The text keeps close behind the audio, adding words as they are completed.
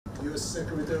U.S.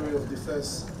 Secretary of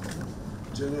Defense,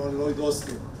 General Lloyd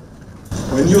Austin.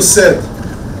 When you said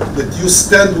that you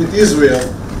stand with Israel,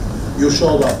 you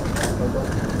showed up.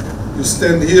 You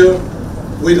stand here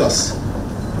with us.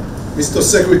 Mr.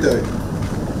 Secretary,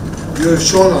 you have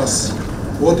shown us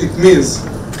what it means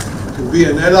to be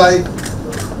an ally,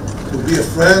 to be a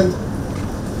friend,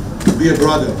 to be a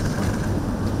brother.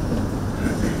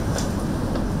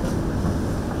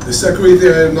 The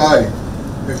Secretary and I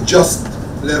have just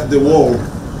left the war.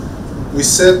 We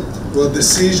said what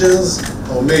decisions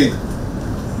are made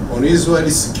on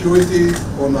Israeli security,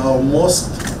 on our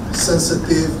most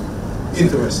sensitive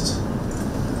interests.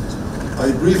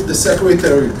 I briefed the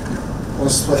Secretary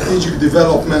on strategic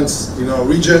developments in our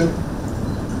region,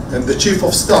 and the Chief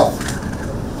of Staff,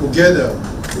 together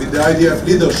with the IDF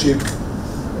leadership,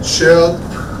 shared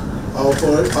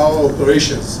our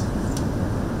operations.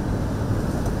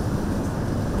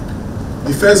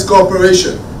 Defense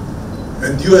cooperation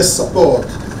and U.S. support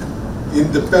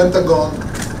in the Pentagon,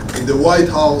 in the White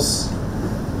House,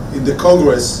 in the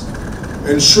Congress,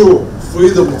 ensure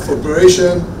freedom of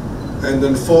operation and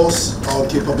enforce our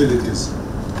capabilities.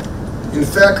 In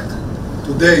fact,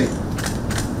 today,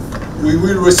 we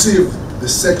will receive the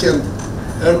second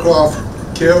aircraft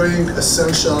carrying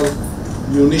essential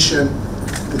munition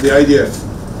to the IDF.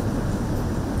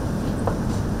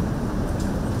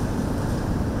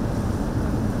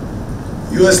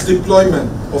 U.S. deployment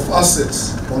of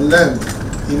assets on land,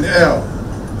 in air,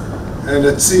 and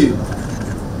at sea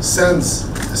sends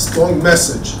a strong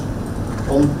message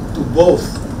to both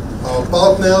our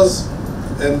partners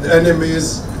and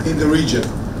enemies in the region.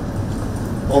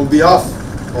 On behalf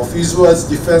of Israel's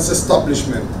defense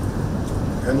establishment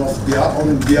and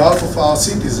on behalf of our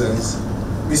citizens,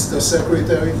 Mr.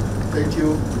 Secretary, thank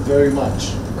you very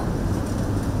much.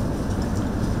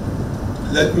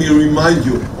 Let me remind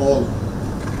you all,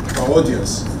 our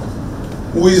audience,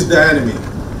 who is the enemy?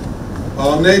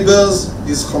 Our neighbors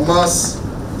is Hamas,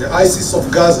 the ISIS of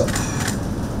Gaza,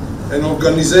 an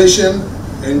organization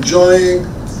enjoying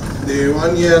the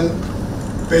Iranian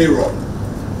payroll.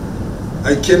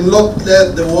 I cannot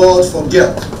let the world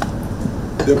forget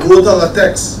the brutal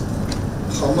attacks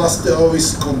Hamas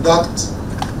terrorists conduct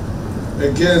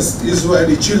against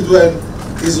Israeli children,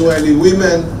 Israeli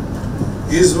women,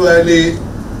 Israeli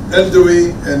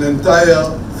elderly and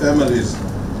entire families.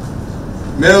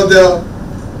 Murder,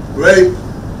 rape,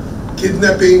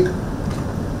 kidnapping,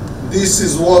 this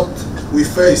is what we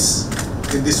face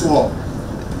in this war.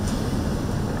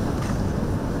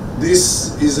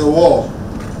 This is a war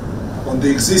on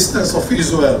the existence of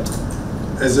Israel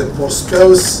as a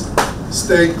prosperous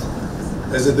state,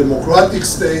 as a democratic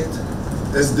state,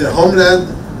 as the homeland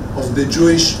of the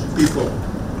Jewish people.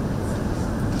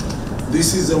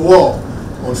 This is a war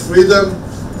on freedom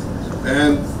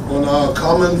and on our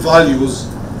common values,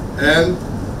 and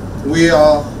we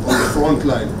are on the front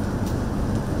line.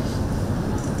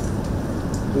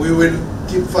 We will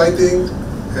keep fighting,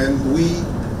 and we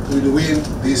will win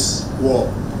this war.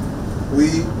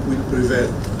 We will prevail.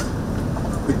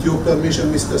 With your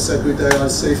permission, Mr. Secretary, I'll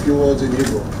say a few words in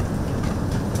Hebrew.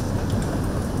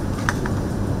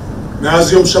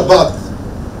 מאז יום שבת,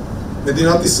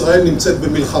 מדינת ישראל נמצאת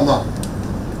במלחמה.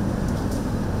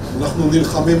 אנחנו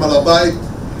נלחמים על הבית,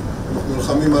 אנחנו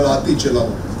נלחמים על העתיד שלנו.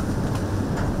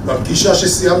 בפגישה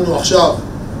שסיימנו עכשיו,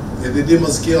 ידידי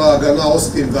מזכיר ההגנה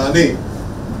אוסטין ואני,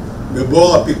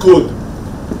 בבור הפיקוד,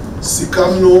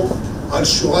 סיכמנו על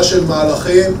שורה של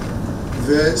מהלכים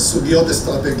וסוגיות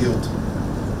אסטרטגיות.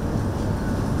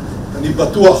 אני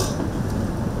בטוח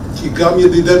כי גם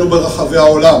ידידינו ברחבי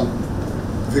העולם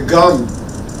וגם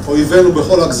אויבינו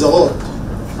בכל הגזרות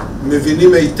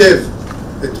מבינים היטב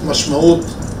את משמעות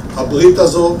הברית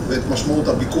הזו ואת משמעות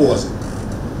הביקור הזה.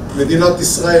 מדינת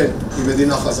ישראל היא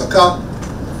מדינה חזקה,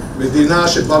 מדינה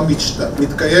שבה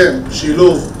מתקיים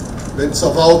שילוב בין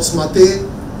צבא עוצמתי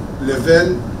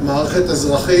לבין מערכת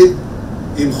אזרחית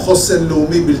עם חוסן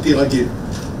לאומי בלתי רגיל.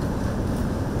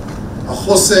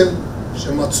 החוסן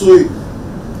שמצוי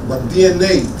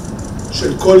ב-DNA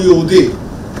של כל יהודי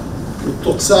הוא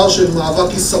תוצר של מאבק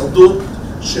הישרדות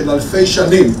של אלפי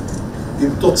שנים עם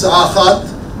תוצאה אחת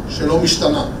שלא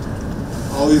משתנה.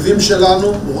 האויבים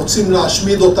שלנו רוצים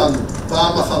להשמיד אותנו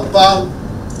פעם אחר פעם,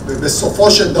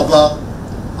 ובסופו של דבר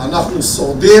אנחנו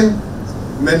שורדים,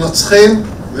 מנצחים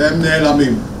והם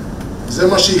נעלמים. זה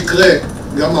מה שיקרה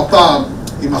גם הפעם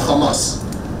עם החמאס.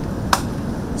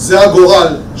 זה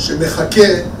הגורל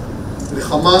שמחכה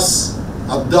לחמאס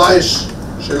הדאעש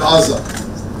של עזה.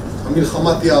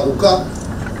 המלחמה תהיה ארוכה,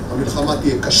 המלחמה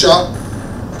תהיה קשה,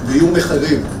 ויהיו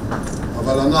מחירים,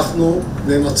 אבל אנחנו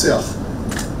ננצח.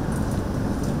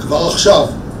 כבר עכשיו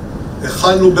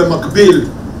הכנו במקביל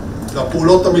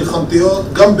לפעולות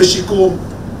המלחמתיות, גם בשיקום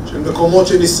של מקומות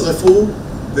שנשרפו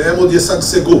והם עוד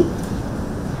ישגשגו.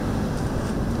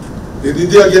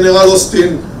 ידידי הגנרל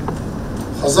אוסטין,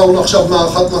 חזרנו עכשיו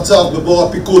מערכת מצב בבור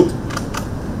הפיקוד.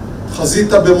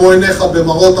 חזית במו עיניך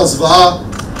במראות הזוועה,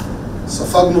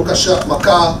 ספגנו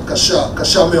מכה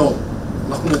קשה מאוד.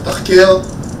 אנחנו נתחקר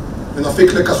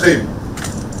ונפיק לקחים.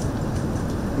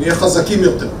 נהיה חזקים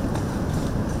יותר.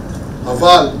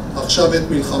 אבל עכשיו עת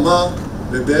מלחמה,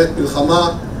 ובעת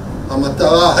מלחמה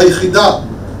המטרה היחידה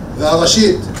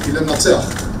והראשית היא לנצח.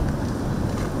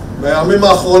 בימים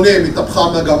האחרונים התהפכה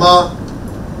המגמה,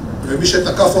 ומי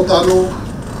שתקף אותנו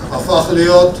הפך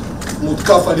להיות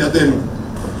מותקף על ידינו.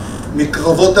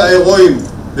 מקרבות ההירואים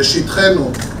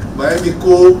בשטחנו, בהם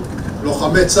היכו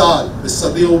לוחמי צה"ל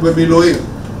בסדיר ובמילואים,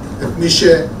 את מי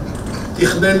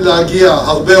שתכנן להגיע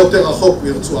הרבה יותר רחוק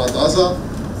מרצועת עזה,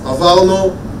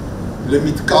 עברנו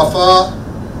למתקפה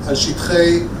על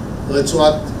שטחי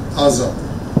רצועת עזה.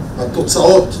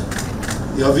 התוצאות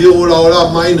יעבירו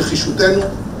לעולם מהי נחישותנו,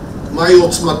 מהי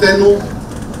עוצמתנו,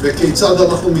 וכיצד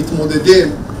אנחנו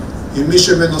מתמודדים עם מי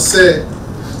שמנסה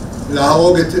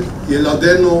להרוג את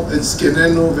ילדינו, את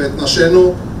זקנינו ואת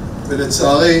נשינו,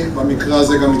 ולצערי במקרה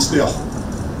הזה גם הצליח.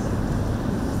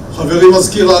 חברי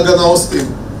מזכיר ההגנה אוסטין,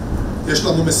 יש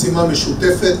לנו משימה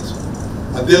משותפת,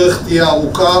 הדרך תהיה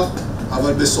ארוכה,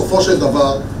 אבל בסופו של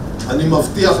דבר אני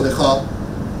מבטיח לך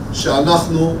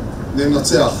שאנחנו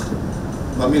ננצח.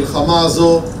 במלחמה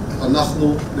הזו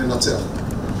אנחנו ננצח.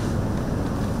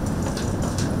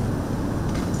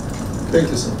 Thank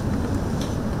you, sir.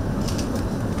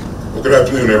 Well, good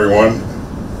afternoon, everyone.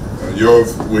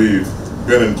 Yoav, we've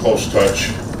been in close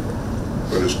touch,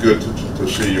 but it's good to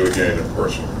see you again in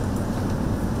person.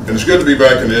 And it's good to be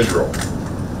back in Israel,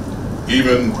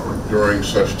 even during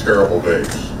such terrible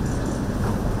days.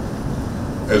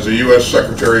 As the U.S.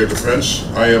 Secretary of Defense,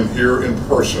 I am here in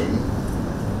person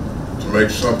to make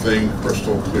something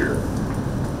crystal clear.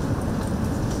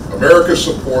 America's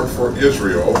support for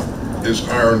Israel is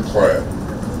ironclad.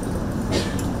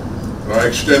 And I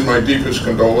extend my deepest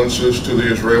condolences to the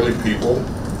Israeli people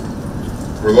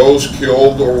for those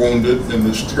killed or wounded in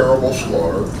this terrible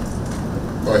slaughter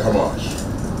by Hamas.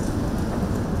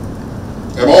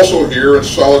 I'm also here in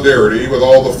solidarity with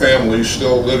all the families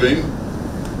still living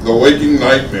the waking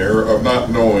nightmare of not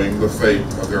knowing the fate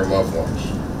of their loved ones.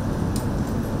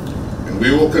 And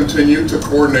we will continue to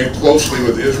coordinate closely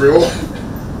with Israel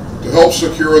to help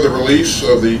secure the release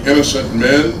of the innocent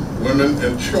men, women,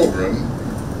 and children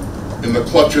in the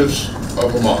clutches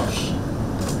of Hamas,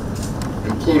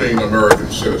 including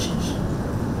American citizens.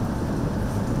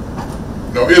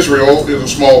 Now, Israel is a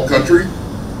small country,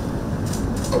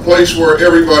 a place where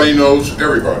everybody knows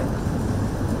everybody.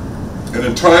 And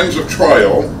in times of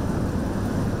trial,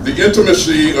 the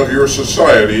intimacy of your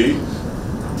society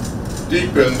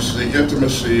deepens the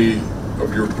intimacy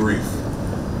of your grief.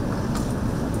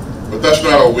 But that's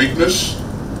not a weakness,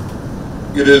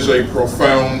 it is a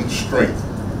profound strength.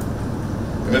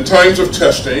 And in times of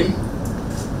testing,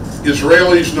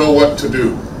 Israelis know what to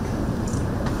do.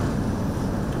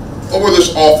 Over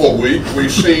this awful week, we've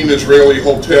seen Israeli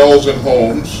hotels and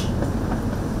homes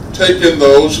take in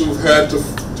those who've had to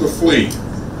flee.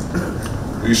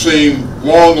 We've seen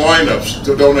long lineups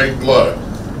to donate blood.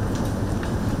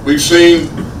 We've seen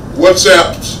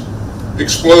WhatsApps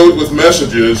explode with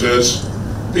messages as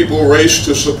people race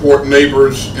to support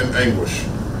neighbors in anguish.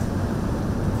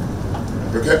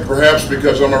 Perhaps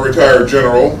because I'm a retired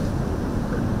general,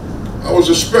 I was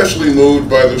especially moved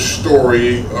by the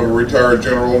story of a retired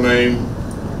general named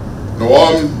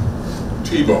Noam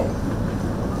T-Bone.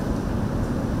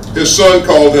 His son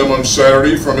called him on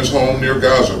Saturday from his home near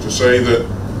Gaza to say that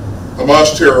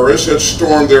Hamas terrorists had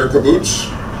stormed their kibbutz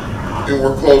and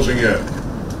were closing in.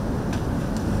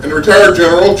 And the retired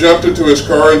general jumped into his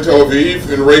car in Tel Aviv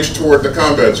and raced toward the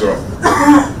combat zone,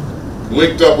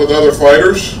 linked up with other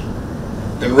fighters,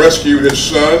 and rescued his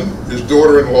son, his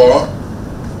daughter-in-law,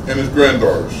 and his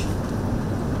granddaughters.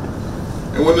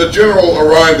 And when the general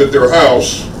arrived at their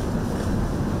house,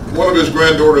 one of his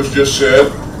granddaughters just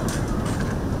said,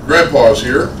 "Grandpa's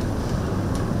here."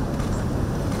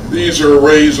 These are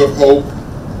rays of hope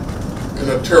in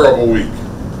a terrible week.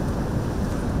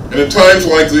 And in times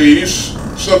like these,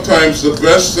 sometimes the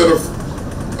best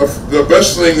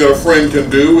thing that a friend can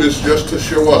do is just to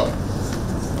show up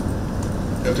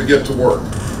and to get to work.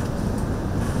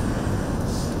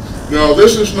 Now,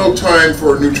 this is no time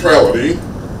for neutrality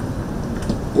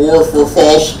or for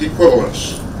false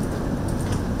equivalence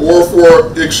or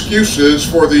for excuses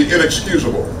for the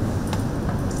inexcusable.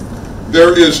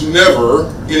 There is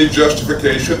never any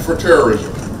justification for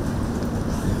terrorism.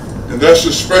 And that's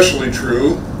especially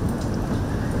true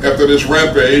after this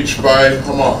rampage by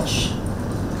Hamas.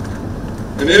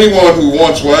 And anyone who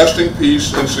wants lasting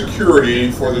peace and security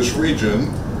for this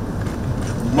region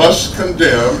must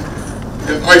condemn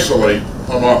and isolate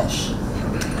Hamas.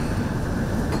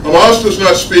 Hamas does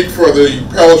not speak for the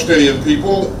Palestinian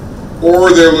people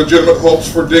or their legitimate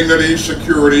hopes for dignity,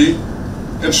 security,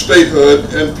 and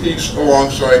statehood and peace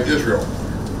alongside Israel.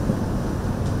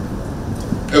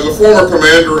 As a former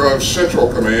commander of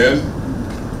Central Command,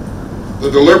 the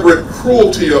deliberate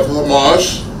cruelty of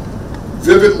Hamas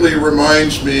vividly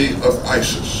reminds me of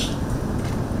ISIS.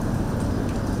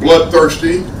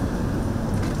 Bloodthirsty,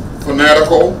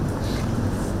 fanatical,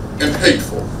 and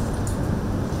hateful.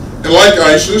 And like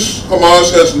ISIS,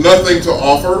 Hamas has nothing to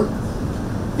offer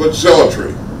but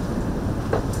zealotry,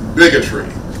 bigotry,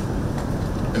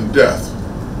 and death.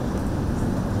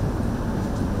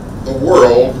 The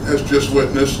world has just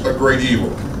witnessed a great evil.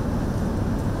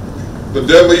 The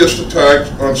deadliest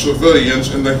attack on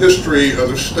civilians in the history of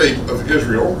the state of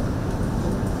Israel,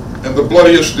 and the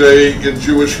bloodiest day in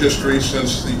Jewish history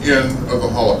since the end of the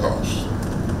Holocaust.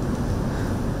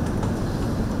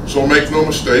 So make no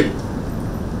mistake,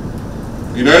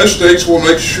 the United States will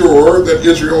make sure that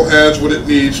Israel has what it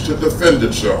needs to defend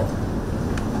itself.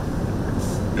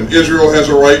 And Israel has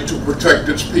a right to protect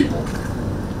its people.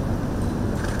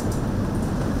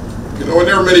 You know, and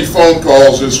there are many phone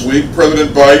calls this week.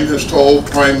 President Biden has told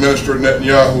Prime Minister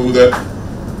Netanyahu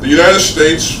that the United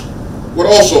States would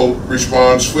also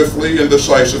respond swiftly and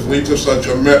decisively to such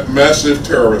a massive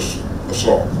terrorist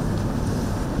assault.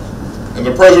 And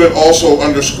the president also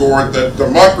underscored that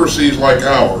democracies like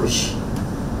ours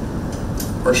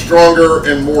are stronger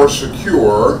and more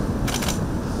secure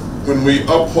when we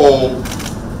uphold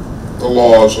the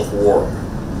laws of war.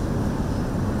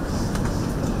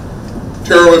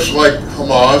 Terrorists like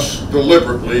Hamas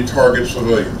deliberately target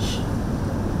civilians,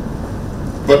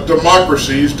 but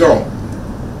democracies don't.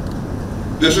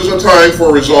 This is a time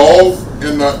for resolve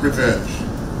and not revenge,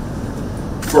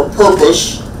 for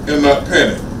purpose and not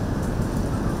panic,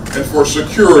 and for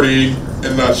security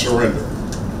and not surrender.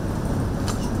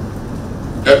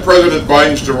 At President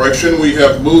Biden's direction, we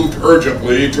have moved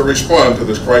urgently to respond to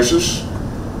this crisis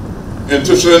and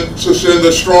to send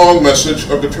a strong message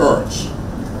of deterrence.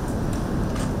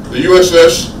 The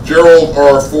USS Gerald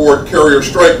R. Ford Carrier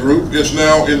Strike Group is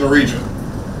now in the region,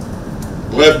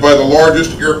 led by the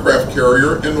largest aircraft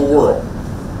carrier in the world.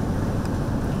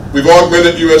 We've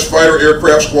augmented U.S. fighter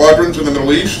aircraft squadrons in the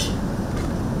Middle East,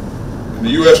 and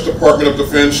the U.S. Department of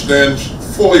Defense stands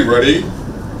fully ready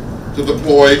to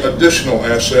deploy additional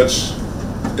assets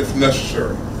if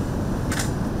necessary.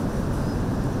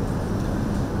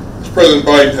 As President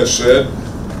Biden has said,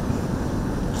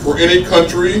 for any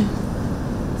country,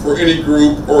 for any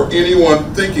group, or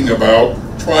anyone thinking about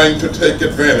trying to take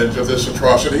advantage of this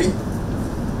atrocity,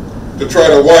 to try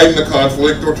to widen the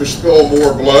conflict or to spill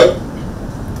more blood,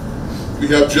 we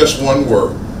have just one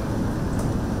word: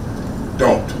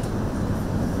 don't.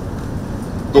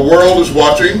 The world is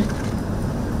watching,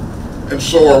 and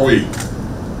so are we.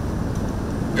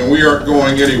 And we aren't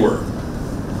going anywhere.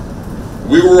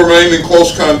 We will remain in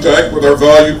close contact with our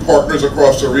valued partners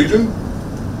across the region,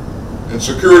 and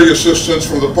security assistance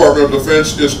from the Department of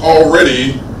Defense is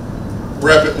already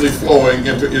rapidly flowing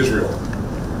into Israel.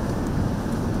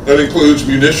 That includes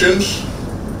munitions,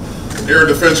 air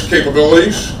defense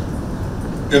capabilities,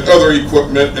 and other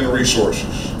equipment and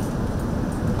resources.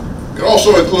 It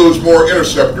also includes more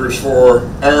interceptors for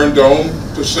Iron Dome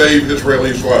to save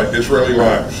Israeli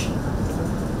lives.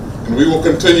 And we will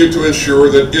continue to ensure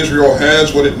that Israel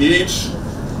has what it needs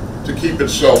to keep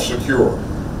itself secure.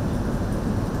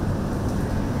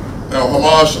 Now,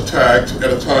 Hamas attacked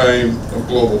at a time of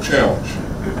global challenge.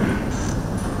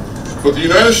 But the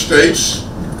United States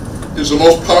is the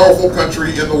most powerful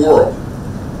country in the world,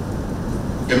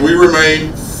 and we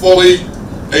remain fully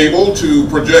able to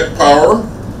project power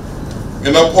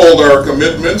and uphold our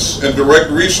commitments and direct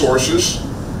resources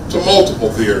to multiple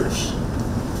theaters.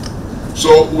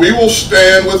 So we will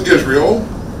stand with Israel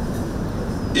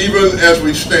even as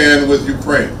we stand with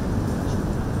Ukraine.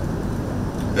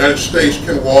 The United States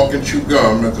can walk and chew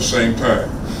gum at the same time.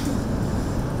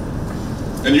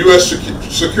 And U.S.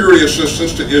 security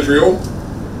assistance to Israel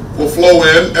will flow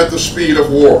in at the speed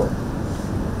of war.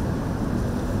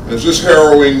 As this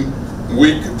harrowing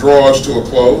week draws to a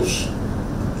close,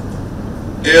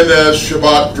 and as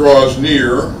Shabbat draws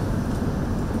near,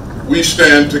 we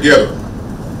stand together,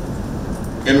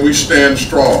 and we stand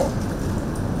strong.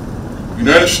 The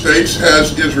United States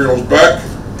has Israel's back,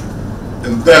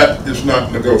 and that is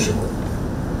not negotiable,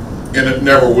 and it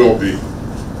never will be.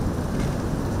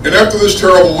 And after this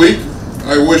terrible week,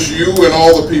 I wish you and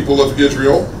all the people of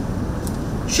Israel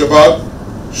Shabbat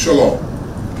Shalom.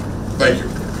 Thank you.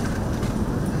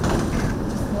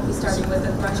 We'll be starting with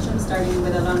the questions, starting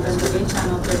with Alon Ben-David,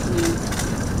 Channel 13.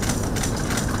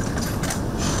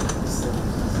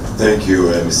 Thank you,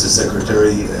 Mr.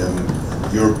 Secretary.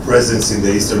 Your presence in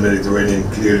the Eastern Mediterranean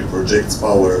clearly projects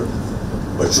power,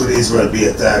 but should Israel be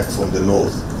attacked from the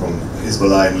north, from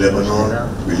Hezbollah in Lebanon,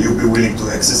 will you be willing to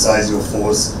exercise your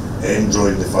force and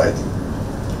join the fighting?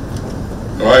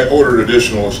 I ordered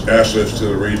additional assets to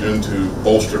the region to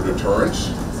bolster deterrence.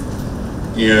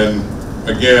 And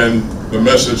again, the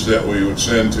message that we would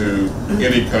send to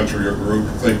any country or group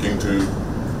thinking to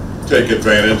take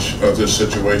advantage of this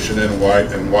situation and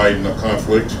widen the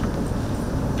conflict,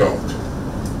 don't.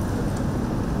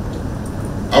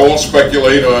 I won't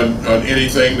speculate on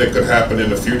anything that could happen in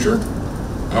the future.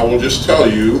 I will just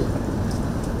tell you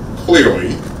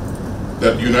clearly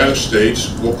that the United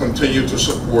States will continue to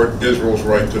support Israel's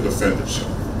right to defend itself.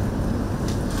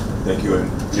 Thank you. And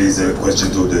please, a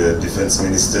question to the Defense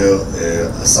Minister.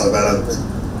 השר גלנט,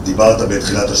 דיברת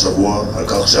בתחילת השבוע על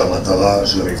כך שהמטרה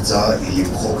של המבצע היא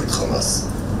למחוק את חמאס.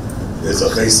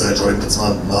 ואזרחי ישראל שואלים את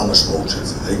עצמם מה המשמעות של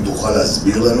זה. האם תוכל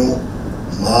להסביר לנו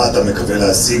מה אתה מקווה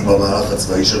להשיג במהלך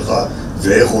הצבאי שלך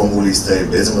ואיך הוא אמור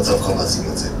להסתיים? באיזה מצב חמאס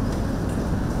יימצא?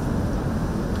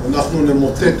 אנחנו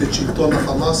נמוטט את שלטון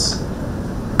החמאס,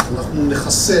 אנחנו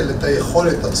נחסל את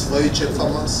היכולת הצבאית של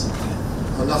חמאס,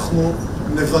 אנחנו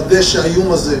נוודא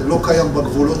שהאיום הזה לא קיים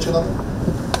בגבולות שלנו,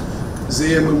 זה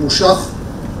יהיה ממושך,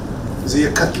 זה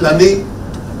יהיה קטלני,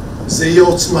 זה יהיה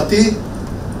עוצמתי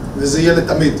וזה יהיה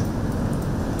לתמיד.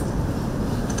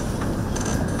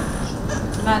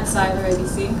 Matt Seiler,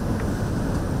 ABC.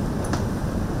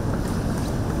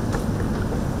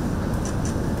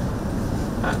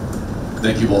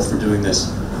 Thank you both for doing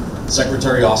this.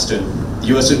 Secretary Austin, the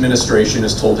U.S. administration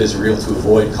has told Israel to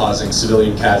avoid causing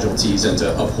civilian casualties and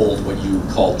to uphold what you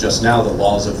called just now the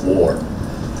laws of war.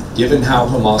 Given how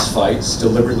Hamas fights,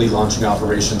 deliberately launching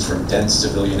operations from dense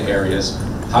civilian areas,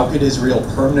 how could Israel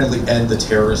permanently end the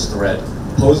terrorist threat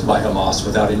posed by Hamas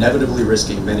without inevitably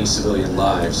risking many civilian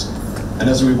lives? And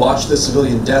as we watch the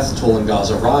civilian death toll in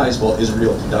Gaza rise while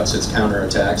Israel conducts its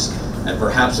counterattacks and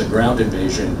perhaps a ground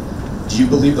invasion, do you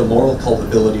believe the moral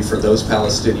culpability for those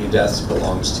Palestinian deaths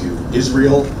belongs to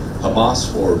Israel,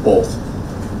 Hamas, or both?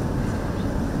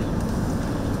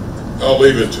 I'll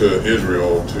leave it to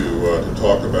Israel to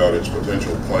talk about its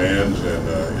potential plans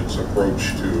and its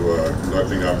approach to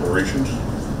conducting operations.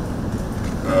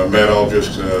 Matt, I'll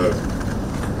just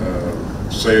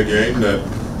say again that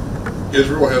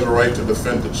Israel has a right to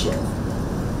defend itself,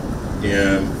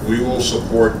 and we will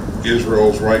support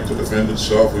Israel's right to defend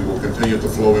itself. We will continue to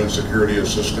flow in security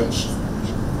assistance.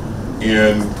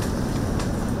 And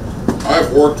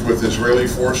I've worked with Israeli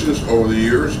forces over the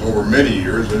years, over many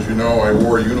years. As you know, I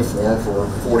wore a uniform for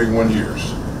 41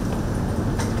 years.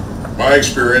 My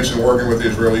experience in working with the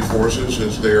Israeli forces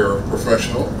is they're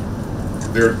professional,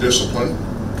 they're disciplined,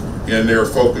 and they're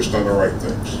focused on the right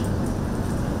things.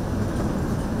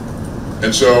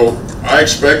 And so I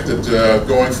expect that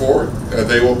going forward,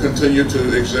 they will continue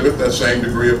to exhibit that same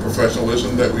degree of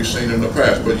professionalism that we've seen in the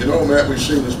past. But you know, Matt, we've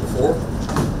seen this before.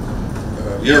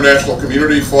 The international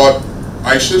community fought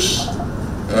ISIS,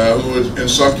 who in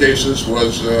some cases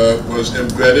was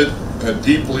embedded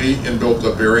deeply in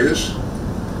built-up areas.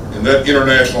 And that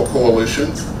international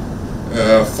coalition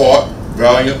fought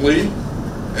valiantly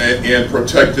and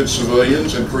protected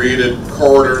civilians and created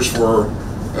corridors for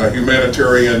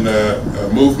humanitarian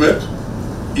movement,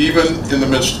 even in the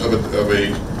midst of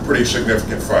a pretty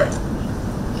significant fight.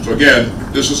 So again,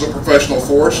 this is a professional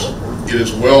force. It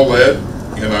is well led,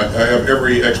 and I have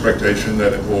every expectation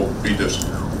that it will be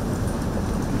disciplined.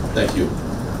 Thank you.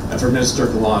 And for Minister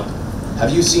Gallant,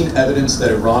 have you seen evidence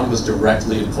that Iran was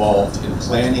directly involved in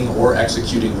planning or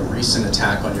executing the recent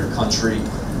attack on your country,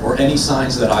 or any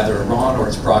signs that either Iran or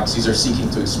its proxies are seeking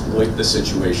to exploit the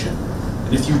situation?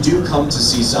 And if you do come to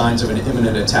see signs of an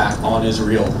imminent attack on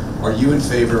Israel, are you in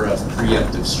favor of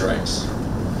preemptive strikes?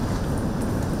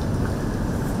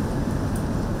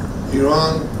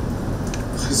 Iran,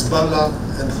 Hezbollah,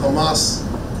 and Hamas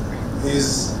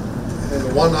is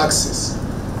one axis,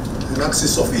 an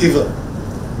axis of evil.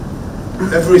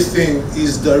 Everything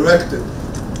is directed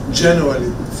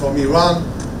generally from Iran.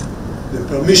 The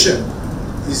permission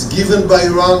is given by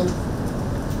Iran.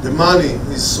 The money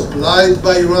is supplied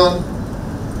by Iran.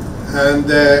 And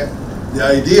the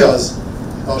ideas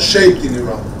are shaped in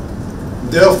Iran.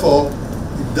 Therefore,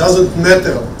 it doesn't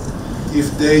matter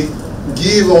if they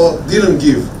give or didn't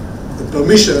give the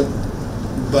permission,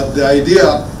 but the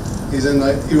idea is an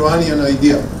Iranian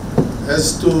idea.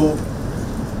 As to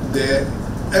the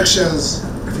actions,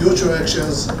 future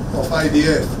actions of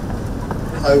IDF,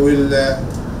 I will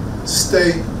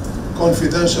stay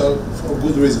confidential for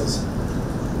good reasons.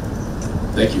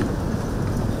 Thank you.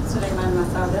 Suleiman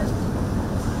Masada.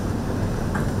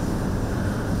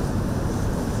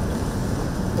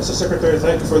 Mr. Secretary,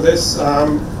 thank you for this.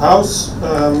 House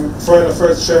Foreign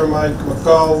Affairs Chair Mike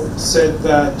McCall said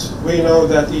that we know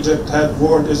that Egypt had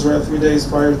warned Israel 3 days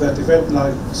prior to that event,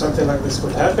 like something like this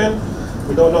could happen.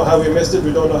 We don't know how we missed it.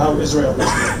 We don't know how Israel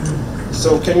missed it.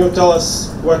 So can you tell us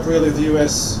what really the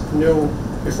U.S. knew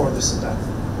before this attack?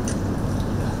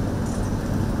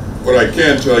 What I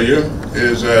can tell you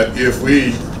is that if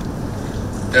we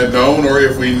had known, or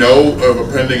if we know of a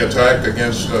pending attack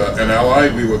against an ally,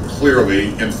 we would clearly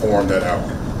inform that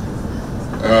ally.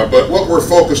 But what we're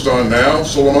focused on now,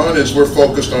 Suleiman, is we're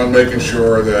focused on making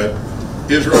sure that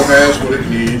Israel has what it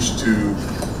needs to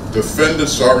defend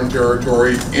its sovereign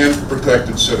territory and protect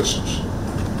its citizens.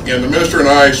 And the minister and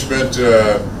I spent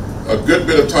a good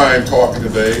bit of time talking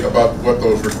today about what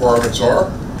those requirements are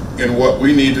and what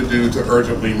we need to do to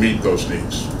urgently meet those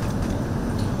needs.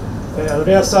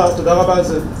 אדוני השר, תודה רבה.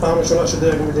 זו פעם ראשונה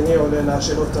שדרג מדיני עולה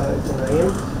לשאלות העיתונאים.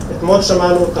 אתמול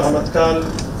שמענו את הרמטכ"ל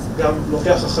גם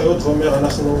לוקח אחריות ואומר,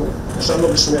 אנחנו ישבנו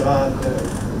בשמירה על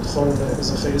ביטחון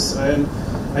אזרחי ישראל.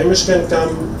 האם יש כן גם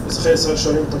אזרחי ישראל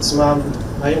שואלים את עצמם,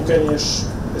 האם כן יש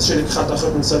איזושהי לקיחת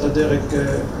אחריות מצד הדרג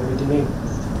המדיני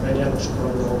בעניין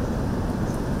שכולנו לא?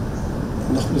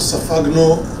 אנחנו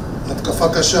ספגנו התקפה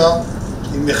קשה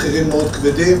עם מחירים מאוד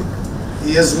כבדים.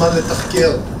 יהיה זמן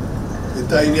לתחקר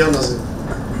את העניין הזה.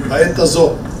 בעת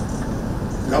הזו,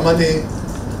 גם אני,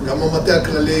 גם המטה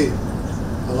הכללי,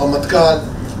 הרמטכ"ל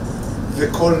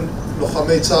וכל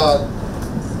לוחמי צה"ל,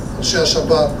 אנשי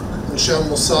השב"כ, אנשי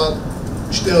המוסד,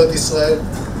 משטרת ישראל,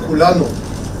 כולנו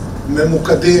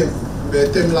ממוקדים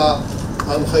בהתאם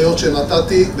להנחיות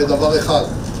שנתתי בדבר אחד,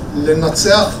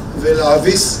 לנצח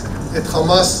ולהביס את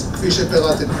חמאס כפי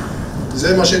שפירטתי.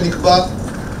 זה מה שנקבע,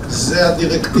 זה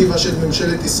הדירקטיבה של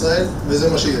ממשלת ישראל וזה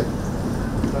מה שיהיה.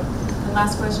 And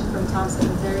last question from Tom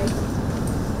Secretary.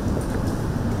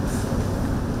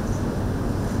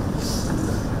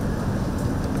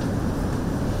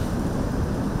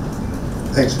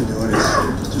 Thanks for doing it,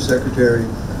 Mr. Secretary.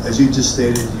 As you just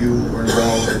stated, you were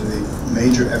involved in the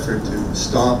major effort to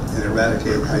stomp and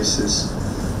eradicate ISIS.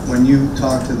 When you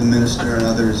talk to the minister and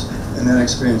others, and that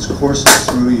experience courses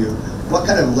through you, what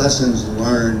kind of lessons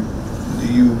learned do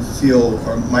you feel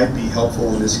or might be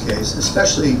helpful in this case,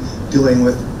 especially dealing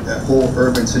with that whole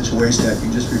urban situation that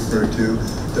you just referred to,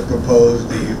 the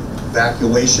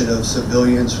evacuation of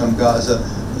civilians from Gaza,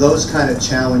 those kind of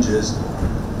challenges?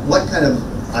 What kind of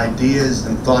ideas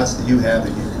and thoughts that you have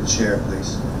that you can share,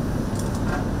 please?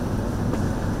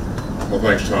 Well,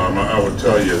 thanks, Tom. I would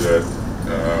tell you that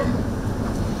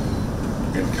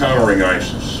encountering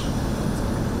ISIS,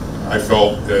 I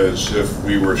felt as if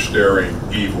we were staring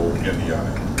evil in the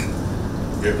eye.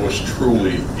 It was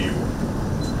truly evil.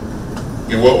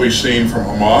 And what we've seen from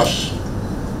Hamas,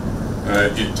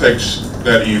 it takes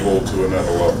that evil to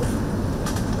another level.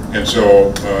 And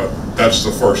so that's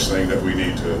the first thing that we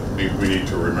need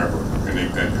to remember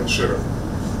and consider.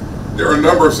 There are a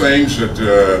number of things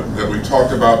that we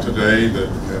talked about today, that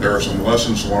there are some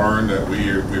lessons learned that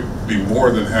we'd be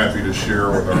more than happy to share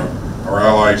with our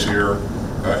allies here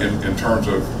in terms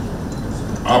of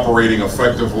operating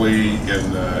effectively in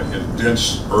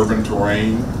dense urban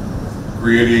terrain,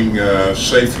 creating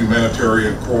safe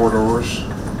humanitarian corridors,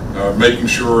 making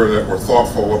sure that we're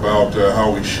thoughtful about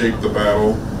how we shape the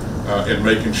battle, and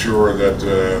making sure that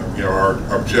our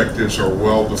objectives are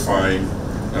well defined,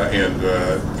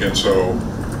 and so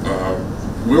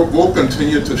we'll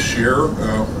continue to share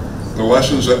the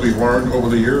lessons that we've learned over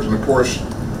the years, and of course,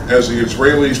 as the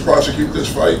Israelis prosecute this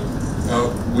fight,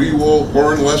 we will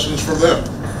learn lessons from them.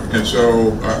 And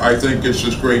so I think it's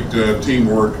this great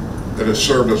teamwork that has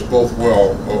served us both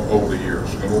well over the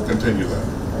years, and we'll continue that.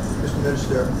 Mr.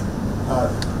 Minister,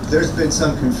 there's been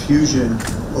some confusion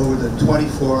over the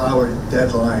 24-hour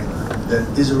deadline that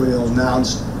Israel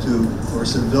announced for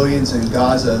civilians in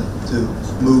Gaza to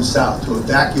move south, to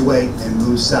evacuate and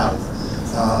move south.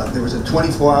 There was a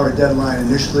 24-hour deadline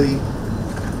initially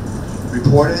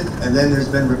reported, and then there's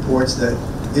been reports that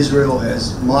Israel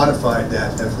has modified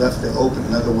that, have left it open.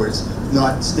 In other words,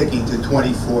 not sticking to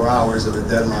 24 hours of a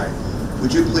deadline.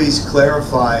 Would you please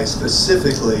clarify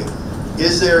specifically,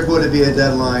 is there going to be a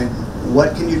deadline?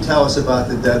 What can you tell us about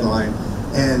the deadline?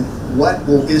 And what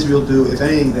will Israel do, if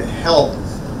anything, to help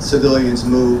civilians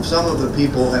move? Some of the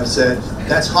people have said,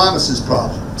 that's Hamas's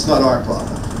problem. It's not our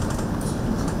problem.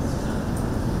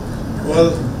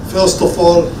 Well, first of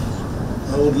all,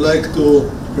 I would like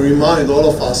to remind all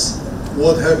of us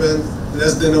what happened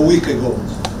less than a week ago.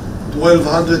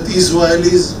 1,200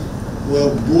 Israelis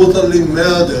were brutally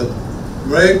murdered,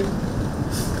 raped,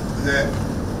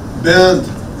 burned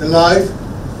alive.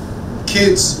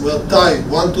 Kids were tied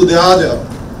one to the other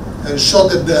and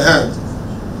shot at their hand.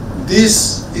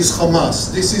 This is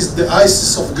Hamas. This is the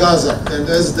ISIS of Gaza. And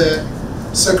as the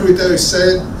secretary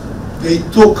said, they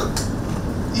took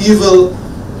evil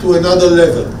to another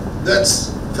level.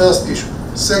 That's first issue.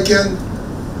 Second,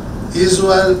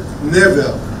 Israel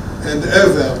never and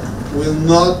ever will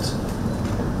not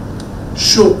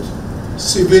shoot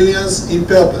civilians in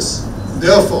purpose.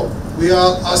 Therefore, we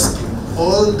are asking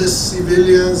all the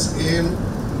civilians in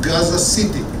Gaza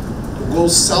City to go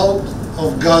south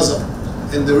of Gaza.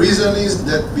 And the reason is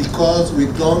that because we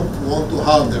don't want to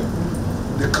harm them.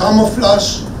 The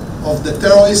camouflage of the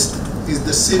terrorists is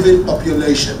the civil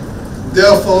population.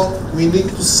 Therefore, we need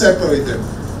to separate them.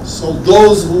 So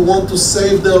those who want to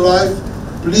save their life,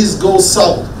 please go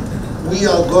south. We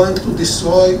are going to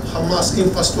destroy Hamas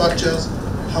infrastructures,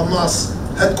 Hamas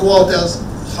headquarters,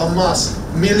 Hamas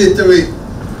military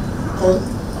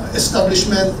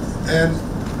establishment, and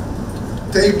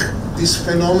take this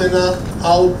phenomena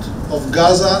out of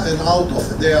Gaza and out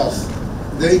of the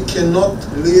earth. They cannot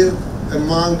live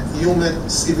among human,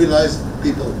 civilized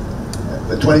people.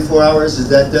 The 24 hours, is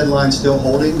that deadline still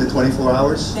holding, the 24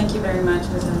 hours? Thank you very much,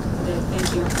 President.